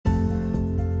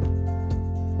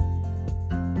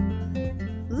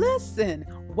Listen,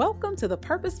 welcome to the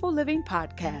Purposeful Living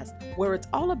Podcast, where it's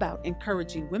all about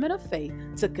encouraging women of faith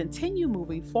to continue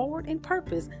moving forward in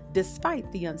purpose despite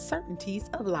the uncertainties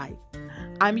of life.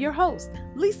 I'm your host,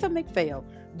 Lisa McPhail.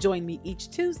 Join me each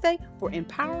Tuesday for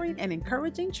empowering and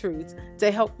encouraging truths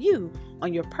to help you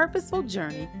on your purposeful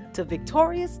journey to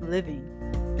victorious living.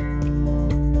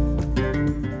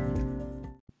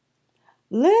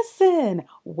 Listen,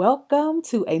 welcome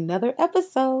to another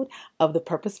episode of the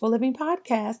Purposeful Living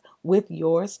Podcast with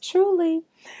yours truly.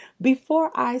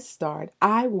 Before I start,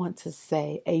 I want to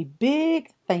say a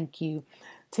big thank you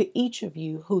to each of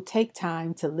you who take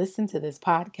time to listen to this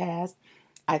podcast.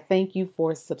 I thank you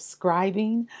for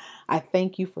subscribing. I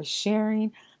thank you for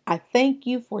sharing. I thank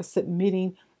you for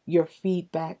submitting your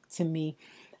feedback to me.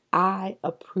 I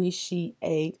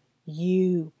appreciate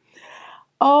you.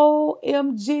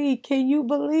 OMG, can you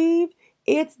believe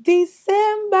it's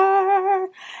December?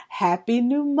 Happy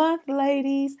new month,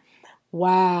 ladies.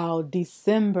 Wow,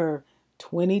 December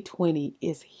 2020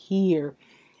 is here.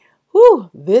 Whew,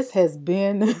 this has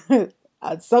been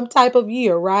some type of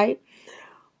year, right?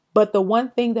 But the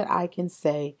one thing that I can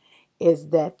say is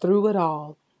that through it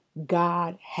all,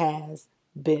 God has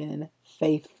been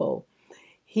faithful.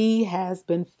 He has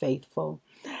been faithful.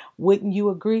 Wouldn't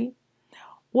you agree?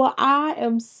 Well, I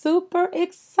am super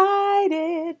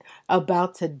excited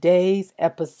about today's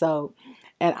episode.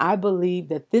 And I believe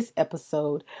that this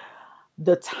episode,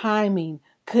 the timing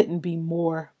couldn't be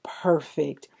more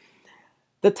perfect.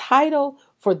 The title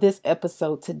for this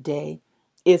episode today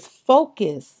is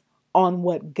Focus on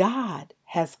what God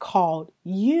has called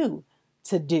you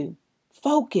to do.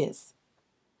 Focus.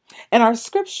 And our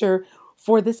scripture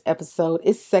for this episode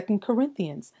is 2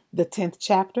 Corinthians, the 10th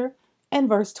chapter and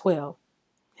verse 12.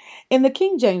 In the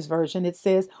King James Version, it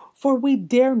says, "For we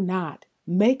dare not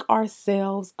make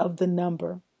ourselves of the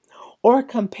number, or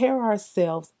compare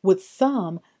ourselves with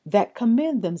some that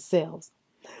commend themselves.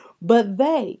 But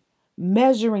they,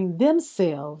 measuring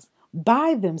themselves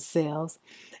by themselves,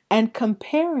 and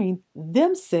comparing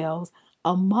themselves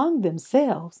among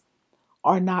themselves,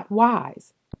 are not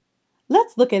wise."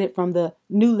 Let's look at it from the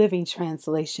New Living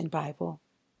Translation Bible.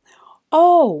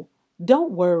 Oh,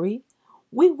 don't worry.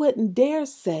 We wouldn't dare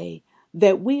say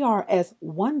that we are as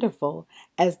wonderful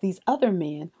as these other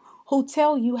men who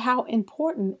tell you how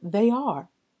important they are.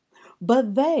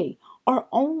 But they are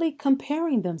only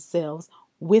comparing themselves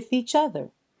with each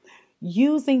other,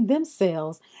 using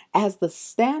themselves as the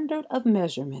standard of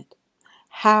measurement.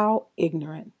 How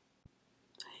ignorant.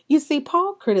 You see,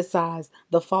 Paul criticized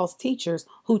the false teachers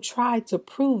who tried to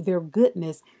prove their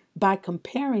goodness by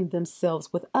comparing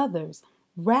themselves with others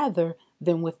rather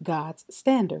than with God's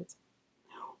standards.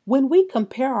 When we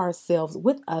compare ourselves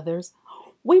with others,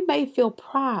 we may feel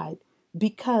pride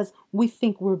because we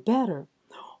think we're better,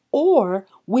 or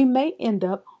we may end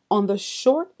up on the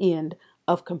short end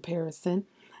of comparison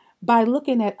by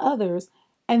looking at others,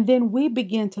 and then we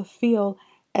begin to feel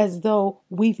as though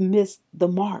we've missed the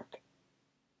mark.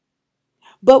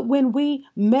 But when we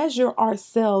measure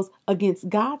ourselves against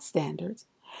God's standards,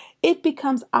 it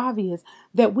becomes obvious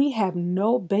that we have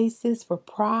no basis for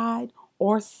pride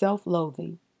or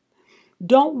self-loathing.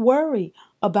 Don't worry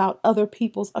about other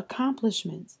people's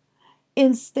accomplishments.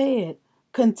 Instead,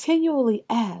 continually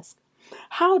ask,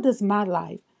 how does my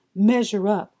life measure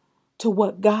up to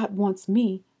what God wants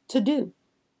me to do?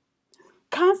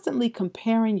 Constantly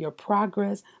comparing your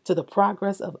progress to the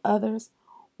progress of others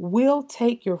will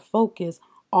take your focus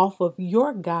off of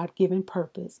your God-given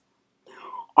purpose.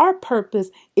 Our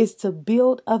purpose is to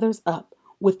build others up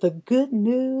with the good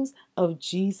news of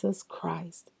Jesus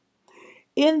Christ.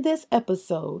 In this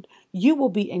episode, you will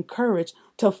be encouraged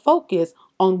to focus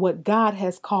on what God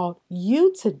has called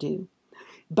you to do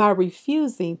by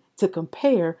refusing to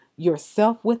compare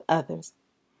yourself with others.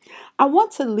 I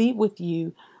want to leave with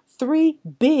you three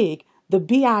big, the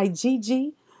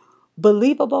BIGG,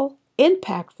 believable,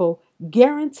 impactful,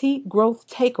 guaranteed growth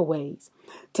takeaways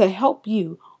to help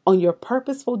you on your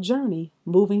purposeful journey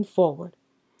moving forward.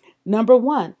 Number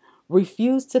 1,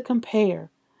 refuse to compare.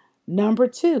 Number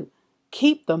 2,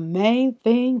 keep the main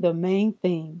thing the main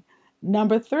thing.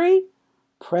 Number 3,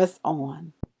 press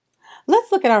on.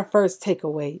 Let's look at our first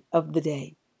takeaway of the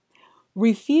day.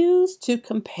 Refuse to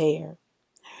compare.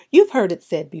 You've heard it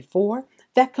said before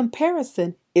that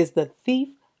comparison is the thief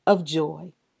of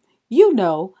joy. You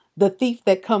know, the thief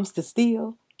that comes to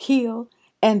steal, kill,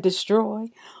 and destroy,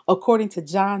 according to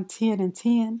John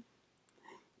 10:10.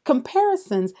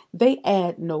 Comparisons, they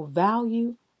add no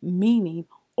value, meaning,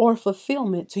 or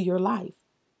fulfillment to your life.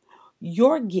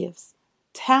 Your gifts,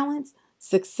 talents,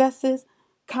 successes,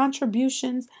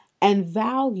 contributions, and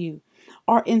value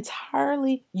are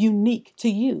entirely unique to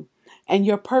you and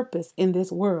your purpose in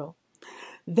this world.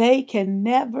 They can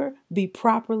never be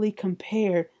properly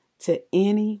compared to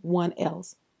anyone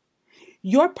else.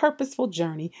 Your purposeful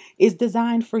journey is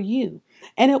designed for you,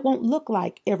 and it won't look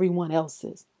like everyone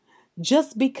else's.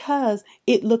 Just because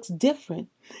it looks different,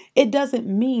 it doesn't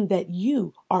mean that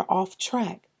you are off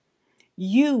track.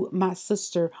 You, my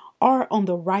sister, are on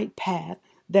the right path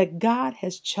that God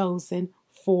has chosen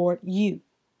for you.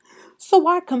 So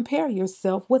why compare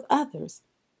yourself with others?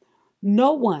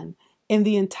 No one in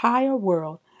the entire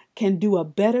world can do a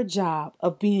better job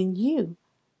of being you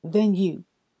than you.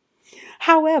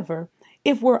 However,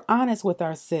 if we're honest with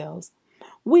ourselves,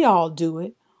 we all do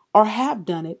it or have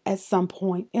done it at some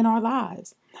point in our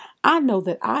lives. I know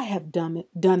that I have done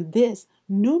this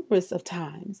numerous of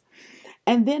times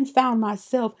and then found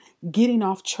myself getting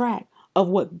off track of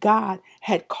what God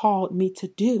had called me to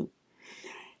do.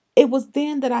 It was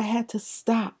then that I had to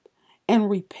stop and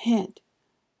repent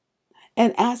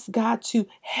and ask God to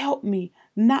help me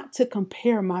not to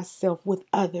compare myself with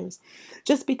others.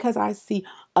 Just because I see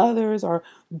others are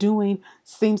doing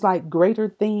seems like greater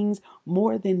things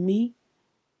more than me.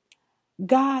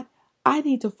 God, I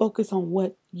need to focus on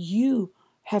what you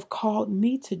have called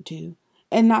me to do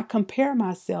and not compare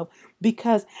myself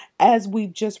because as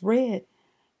we've just read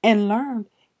and learned,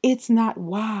 it's not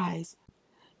wise.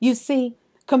 You see,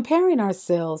 comparing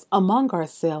ourselves among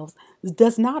ourselves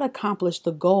does not accomplish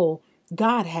the goal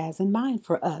God has in mind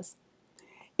for us.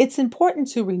 It's important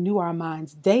to renew our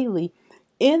minds daily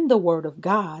in the Word of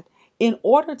God in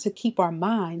order to keep our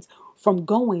minds from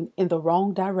going in the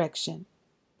wrong direction.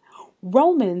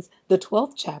 Romans, the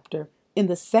 12th chapter, in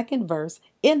the second verse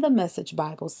in the Message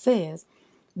Bible says,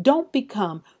 don't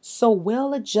become so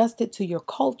well adjusted to your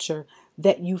culture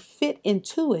that you fit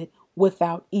into it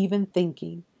without even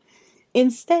thinking.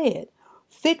 Instead,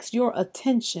 fix your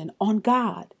attention on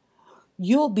God.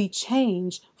 You'll be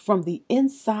changed from the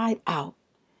inside out.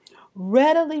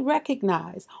 Readily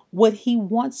recognize what He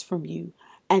wants from you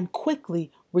and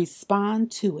quickly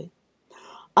respond to it.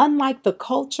 Unlike the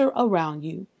culture around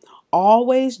you,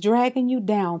 always dragging you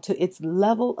down to its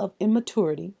level of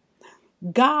immaturity,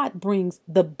 God brings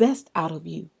the best out of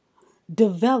you,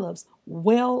 develops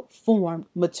well-formed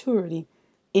maturity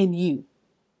in you.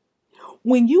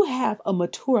 When you have a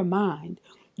mature mind,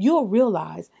 you'll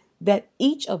realize that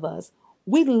each of us,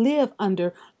 we live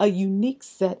under a unique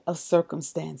set of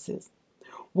circumstances.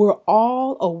 We're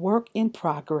all a work in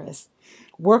progress,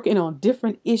 working on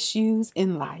different issues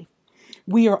in life.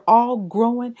 We are all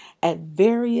growing at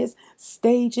various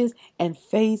stages and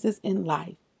phases in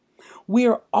life. We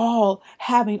are all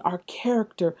having our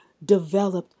character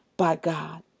developed by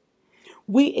God.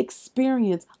 We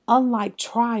experience unlike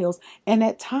trials, and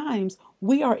at times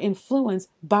we are influenced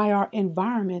by our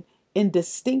environment in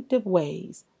distinctive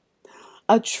ways.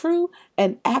 A true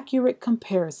and accurate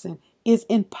comparison is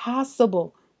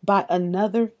impossible by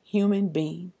another human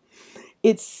being.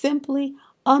 It's simply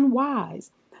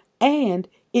unwise and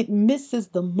it misses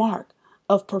the mark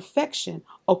of perfection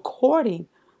according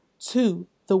to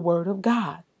the Word of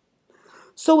God.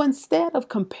 So instead of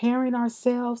comparing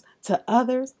ourselves to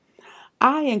others,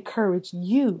 I encourage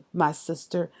you, my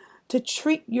sister, to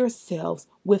treat yourselves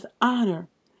with honor,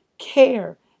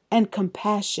 care, and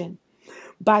compassion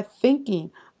by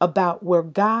thinking about where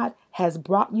God has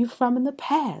brought you from in the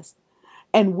past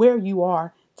and where you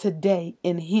are today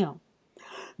in Him.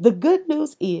 The good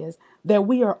news is that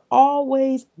we are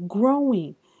always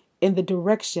growing in the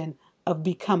direction of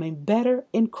becoming better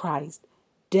in Christ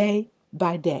day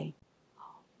by day.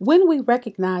 When we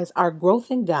recognize our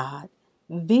growth in God,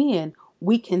 then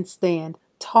we can stand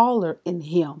taller in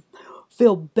Him,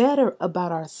 feel better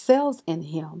about ourselves in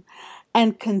Him,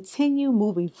 and continue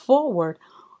moving forward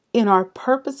in our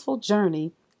purposeful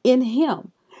journey in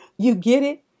Him. You get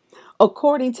it?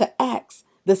 According to Acts,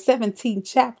 the 17th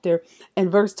chapter and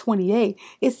verse 28,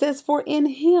 it says, for in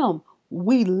Him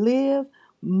we live,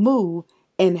 move,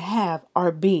 and have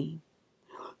our being.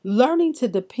 Learning to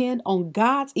depend on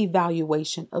God's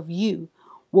evaluation of you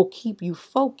will keep you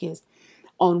focused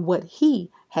on what He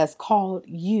has called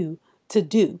you to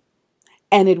do,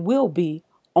 and it will be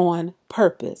on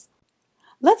purpose.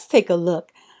 Let's take a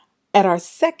look at our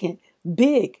second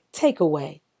big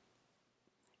takeaway.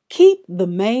 Keep the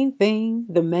main thing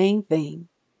the main thing.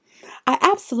 I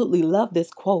absolutely love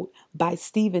this quote by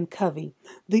Stephen Covey,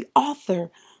 the author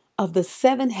of The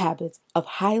 7 Habits of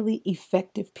Highly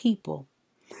Effective People.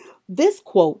 This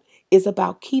quote is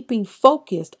about keeping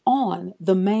focused on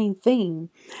the main thing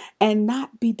and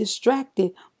not be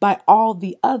distracted by all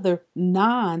the other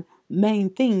non-main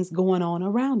things going on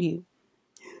around you.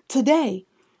 Today,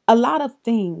 A lot of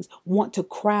things want to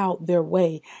crowd their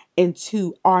way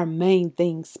into our main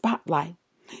thing spotlight,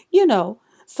 you know,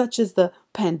 such as the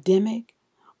pandemic,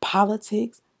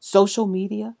 politics, social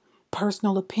media,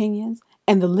 personal opinions,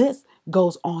 and the list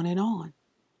goes on and on.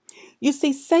 You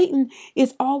see, Satan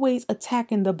is always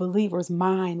attacking the believer's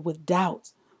mind with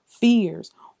doubts,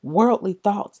 fears, worldly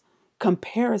thoughts,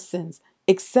 comparisons,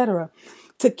 etc.,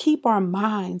 to keep our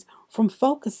minds from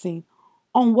focusing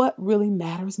on what really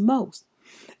matters most,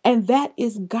 and that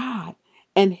is God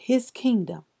and His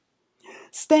kingdom.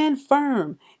 Stand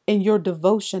firm in your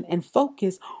devotion and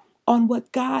focus on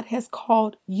what God has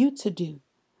called you to do.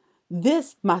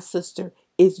 This, my sister,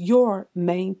 is your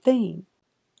main thing.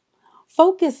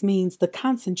 Focus means the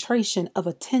concentration of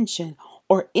attention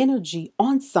or energy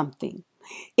on something.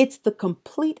 It's the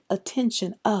complete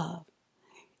attention of.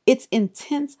 It's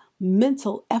intense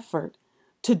mental effort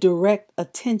to direct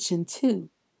attention to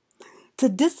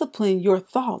discipline your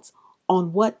thoughts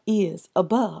on what is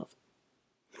above.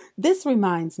 This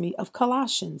reminds me of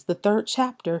Colossians, the third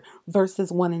chapter,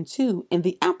 verses 1 and 2 in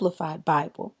the Amplified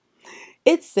Bible.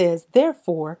 It says,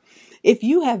 therefore, if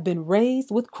you have been raised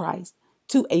with Christ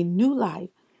to a new life,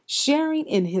 sharing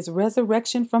in his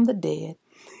resurrection from the dead,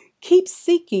 keep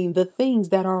seeking the things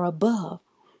that are above,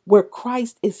 where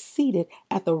Christ is seated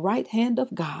at the right hand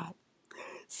of God.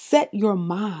 Set your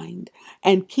mind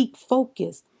and keep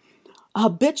focused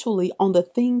habitually on the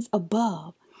things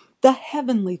above, the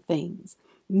heavenly things,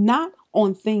 not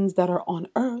on things that are on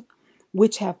earth,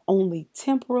 which have only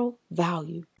temporal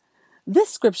value. This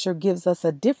scripture gives us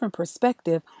a different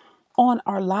perspective on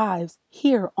our lives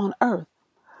here on earth.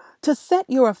 To set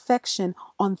your affection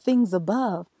on things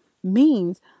above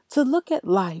means to look at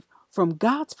life from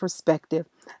God's perspective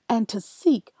and to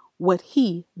seek what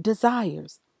He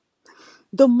desires.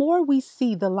 The more we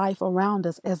see the life around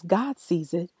us as God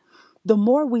sees it, the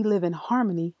more we live in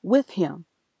harmony with Him.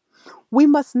 We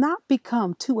must not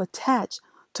become too attached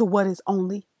to what is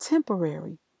only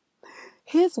temporary.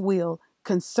 His will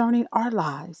concerning our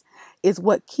lives is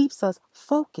what keeps us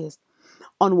focused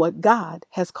on what God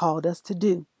has called us to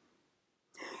do.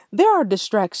 There are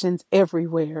distractions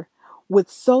everywhere. With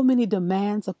so many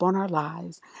demands upon our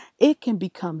lives, it can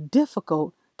become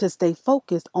difficult to stay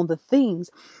focused on the things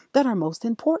that are most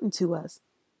important to us.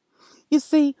 You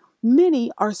see, many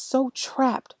are so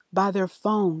trapped by their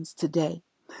phones today,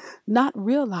 not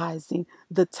realizing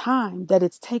the time that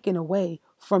it's taken away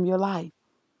from your life.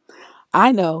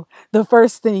 I know the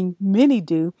first thing many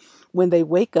do when they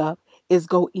wake up is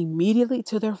go immediately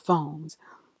to their phones,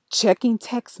 checking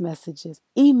text messages,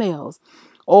 emails,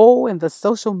 and the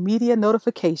social media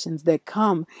notifications that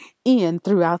come in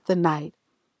throughout the night.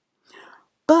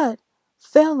 But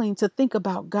failing to think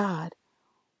about God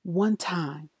one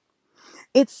time.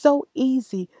 It's so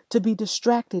easy to be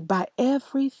distracted by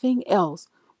everything else,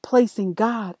 placing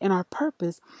God and our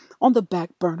purpose on the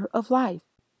back burner of life.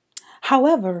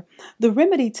 However, the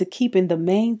remedy to keeping the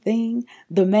main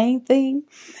thing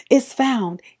is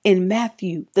found in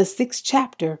Matthew, the 6th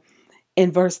chapter,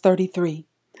 in verse 33.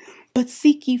 But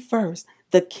seek ye first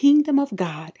the kingdom of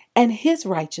God and his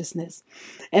righteousness,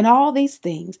 and all these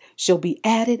things shall be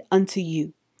added unto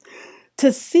you.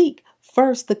 To seek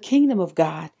first the kingdom of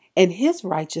God and his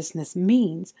righteousness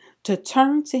means to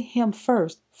turn to him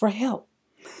first for help,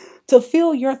 to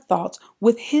fill your thoughts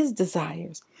with his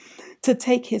desires, to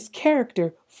take his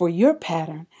character for your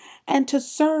pattern, and to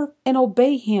serve and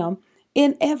obey him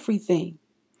in everything.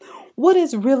 What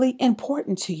is really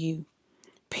important to you?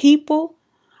 People,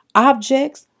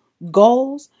 objects,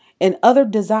 goals, and other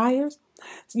desires?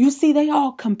 You see, they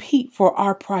all compete for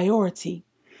our priority.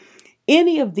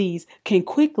 Any of these can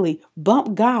quickly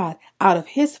bump God out of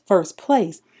his first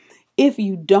place if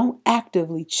you don't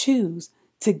actively choose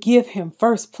to give him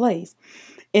first place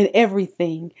in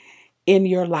everything in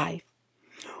your life.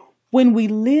 When we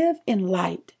live in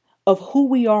light of who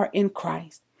we are in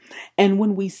Christ, and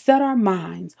when we set our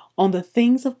minds on the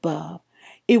things above,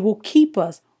 it will keep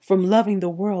us from loving the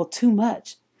world too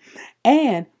much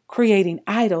and creating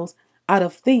idols out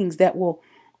of things that will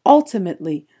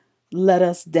ultimately let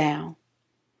us down.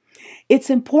 It's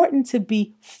important to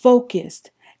be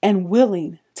focused and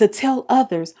willing to tell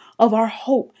others of our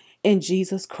hope in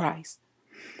Jesus Christ.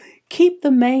 Keep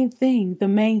the main thing the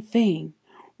main thing.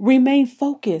 Remain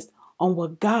focused on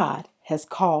what God has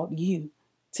called you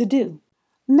to do.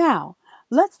 Now,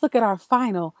 let's look at our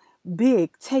final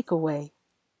big takeaway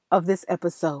of this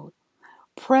episode.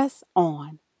 Press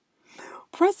on.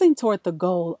 Pressing toward the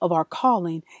goal of our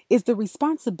calling is the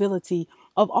responsibility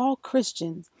of all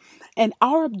Christians, and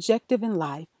our objective in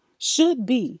life should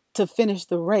be to finish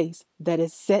the race that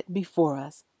is set before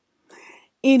us.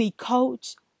 Any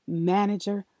coach,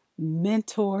 manager,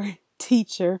 mentor,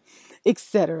 teacher,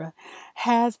 etc.,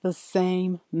 has the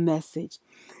same message.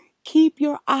 Keep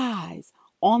your eyes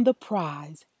on the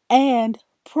prize and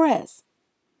press.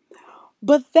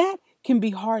 But that can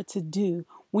be hard to do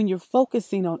when you're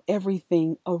focusing on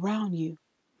everything around you.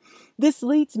 This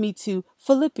leads me to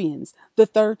Philippians, the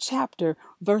 3rd chapter,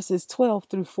 verses 12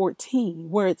 through 14,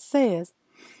 where it says,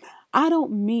 I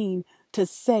don't mean to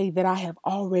say that I have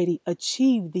already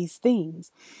achieved these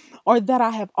things or that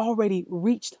I have already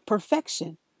reached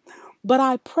perfection, but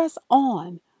I press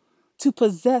on to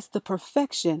possess the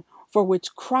perfection for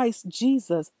which Christ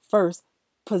Jesus first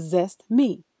possessed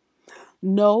me.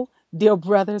 No, dear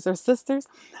brothers or sisters,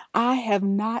 I have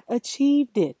not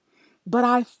achieved it, but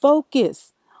I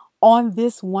focus on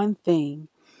this one thing,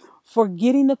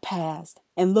 forgetting the past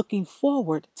and looking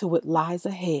forward to what lies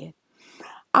ahead.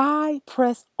 I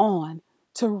press on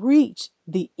to reach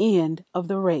the end of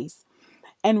the race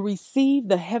and receive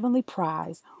the heavenly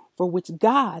prize for which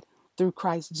God, through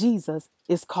Christ Jesus,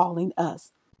 is calling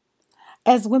us.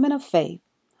 As women of faith,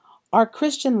 our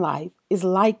Christian life is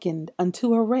likened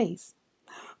unto a race.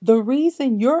 The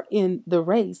reason you're in the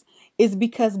race is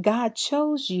because God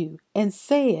chose you and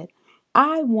said,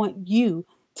 I want you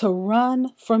to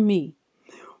run for me.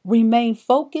 Remain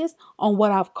focused on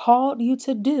what I've called you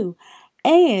to do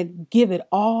and give it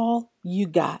all you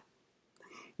got.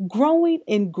 Growing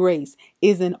in grace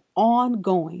is an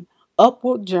ongoing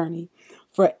upward journey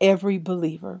for every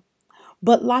believer.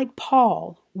 But like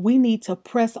Paul, we need to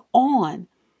press on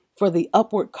for the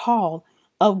upward call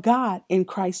of God in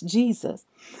Christ Jesus,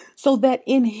 so that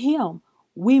in Him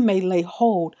we may lay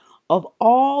hold of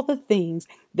all the things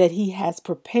that He has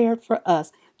prepared for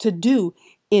us to do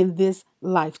in this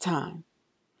lifetime.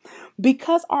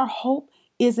 Because our hope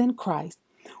is in Christ,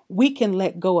 we can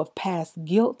let go of past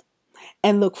guilt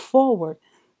and look forward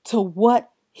to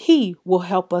what He will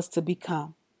help us to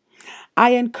become.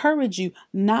 I encourage you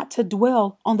not to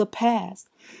dwell on the past.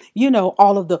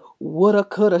 All of the woulda,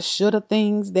 coulda, shoulda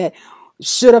things that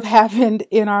should have happened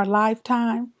in our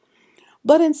lifetime,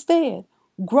 but instead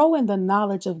grow in the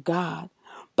knowledge of God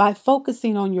by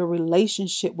focusing on your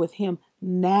relationship with Him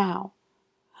now.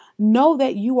 Know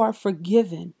that you are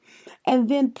forgiven and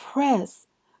then press.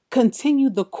 Continue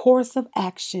the course of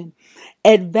action.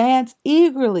 Advance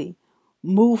eagerly.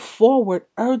 Move forward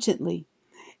urgently,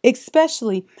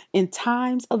 especially in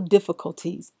times of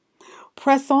difficulties.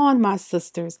 Press on, my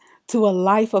sisters, to a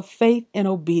life of faith and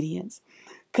obedience.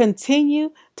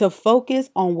 Continue to focus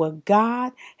on what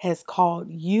God has called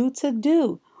you to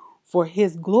do for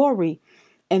His glory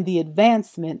and the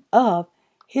advancement of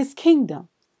His kingdom.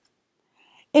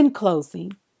 In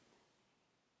closing,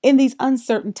 in these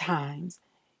uncertain times,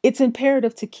 it's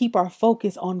imperative to keep our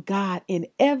focus on God in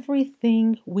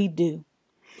everything we do.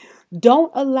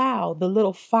 Don't allow the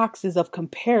little foxes of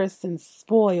comparison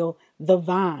spoil the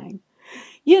vine.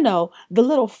 The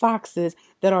little foxes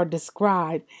that are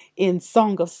described in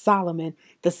Song of Solomon,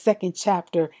 the 2nd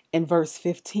chapter and verse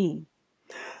 15.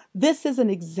 This is an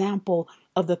example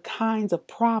of the kinds of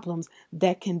problems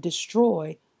that can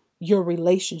destroy your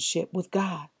relationship with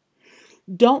God.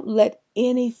 Don't let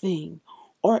anything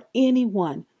or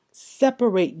anyone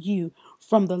separate you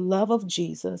from the love of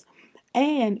Jesus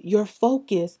and your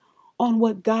focus on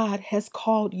what God has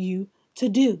called you to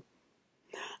do.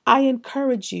 I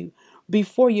encourage you,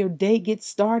 before your day gets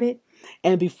started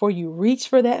and before you reach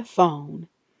for that phone,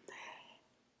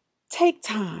 take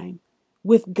time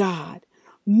with God.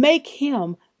 Make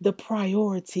Him the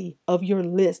priority of your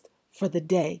list for the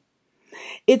day.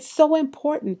 It's so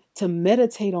important to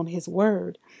meditate on His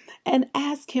word and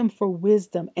ask Him for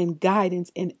wisdom and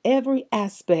guidance in every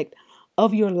aspect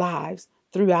of your lives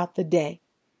throughout the day.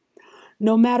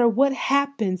 No matter what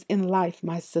happens in life,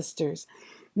 my sisters,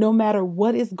 no matter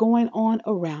what is going on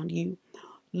around you,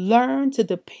 learn to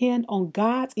depend on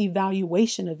God's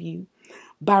evaluation of you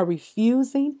by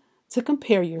refusing to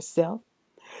compare yourself.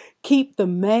 Keep the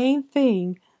main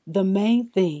thing,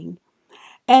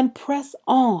 and press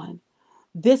on.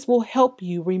 This will help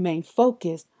you remain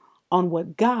focused on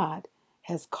what God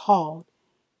has called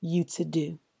you to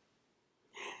do.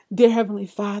 Dear Heavenly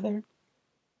Father,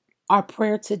 our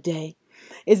prayer today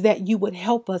is that you would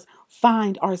help us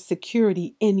find our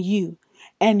security in you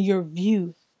and your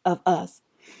view of us.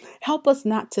 Help us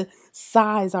not to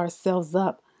size ourselves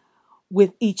up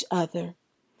with each other.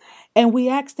 And we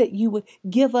ask that you would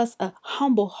give us a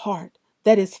humble heart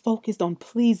that is focused on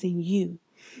pleasing you,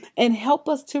 and help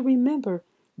us to remember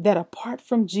that apart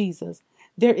from Jesus,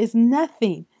 there is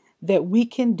nothing that we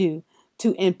can do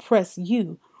to impress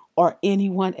you or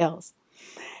anyone else.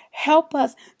 Help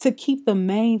us to keep the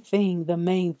main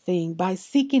thing by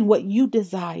seeking what you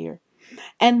desire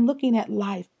and looking at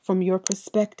life from your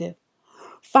perspective.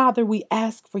 Father, we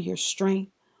ask for your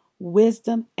strength,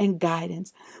 wisdom, and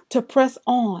guidance to press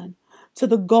on to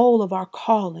the goal of our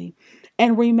calling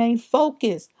and remain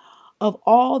focused of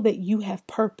all that you have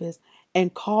purposed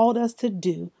and called us to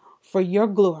do for your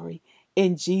glory.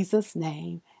 In Jesus'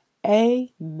 name,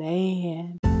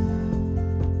 amen.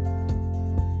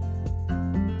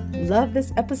 Love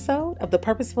this episode of the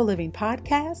Purposeful Living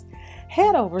Podcast?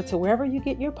 Head over to wherever you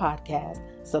get your podcast,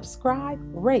 subscribe,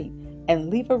 rate, and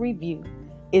leave a review.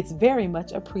 It's very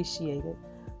much appreciated.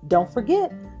 Don't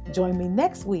forget, join me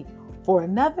next week for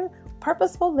another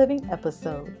Purposeful Living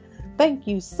episode. Thank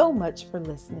you so much for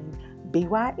listening.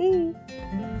 BYE.